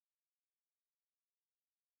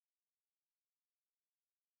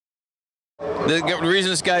The reason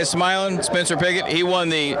this guy's smiling, Spencer Pigot, he won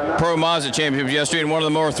the Pro Mazda championship yesterday, and one of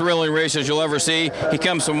the more thrilling races you'll ever see. He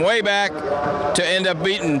comes from way back to end up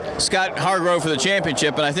beating Scott Hargrove for the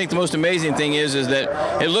championship, and I think the most amazing thing is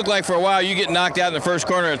that it looked like for a while you get knocked out in the first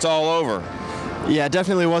corner, it's all over. Yeah,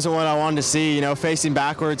 definitely wasn't what I wanted to see, you know, facing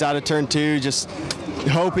backwards out of turn 2, just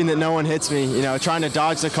hoping that no one hits me, you know, trying to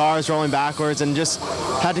dodge the cars, rolling backwards, and just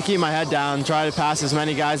had to keep my head down, try to pass as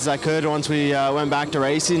many guys as I could once we went back to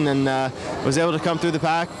racing, and was able to come through the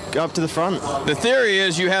pack up to the front. The theory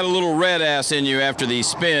is you had a little red ass in you after the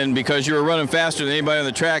spin because you were running faster than anybody on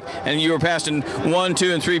the track, and you were passing 1,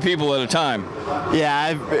 2, and 3 people at a time. Yeah,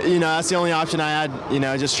 you know, that's the only option I had, you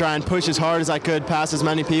know, just try and push as hard as I could, pass as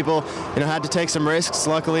many people, you know, had to take some risks.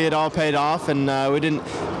 Luckily, it all paid off, and we didn't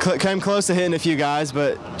came close to hitting a few guys,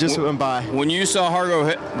 but just went by. When you saw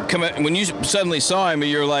Hargrove come in, when you suddenly saw him,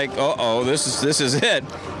 you're like, uh-oh, this is it.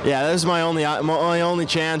 Yeah, that was my only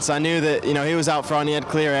chance. I knew that, you know, he was out front, he had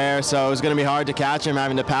clear air, so it was going to be hard to catch him,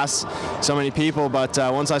 having to pass so many people. But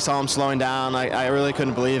once I saw him slowing down, I really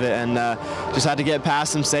couldn't believe it, and just had to get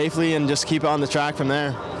past him safely and just keep it on the track from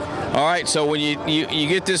there. All right, so when you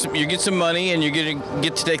get this, you get some money and you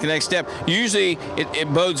get to take the next step. Usually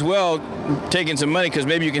it bodes well taking some money because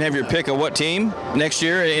maybe you can have your pick of what team next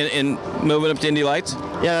year in moving up to Indy Lights.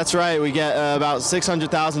 Yeah, that's right. We get about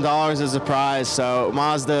 $600,000 as a prize. So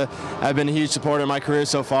Mazda have been a huge supporter of my career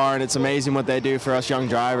so far, and it's amazing what they do for us young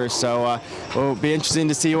drivers. So it'll be interesting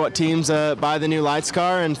to see what teams buy the new Lights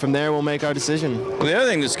car, and from there we'll make our decision. Well, the other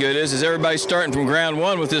thing that's good is everybody's starting from ground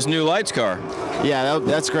one with this new Lights car. Yeah,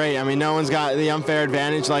 that's great. I mean, no one's got the unfair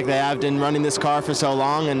advantage like they have been running this car for so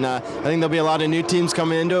long, and I think there'll be a lot of new teams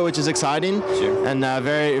coming into it, which is exciting. Sure. And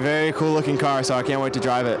very, very cool looking car, so I can't wait to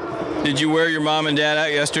drive it. Did you wear your mom and dad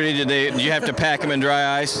out yesterday? Did you have to pack them in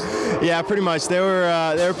dry ice? Yeah, pretty much. They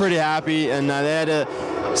were pretty happy, and they had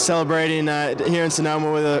a celebrating here in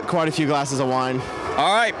Sonoma with quite a few glasses of wine.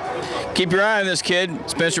 All right, keep your eye on this kid,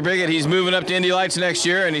 Spencer Pigot. He's moving up to Indy Lights next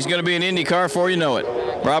year, and he's going to be an Indy car before you know it.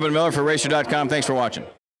 Robin Miller for RACER.com. Thanks for watching.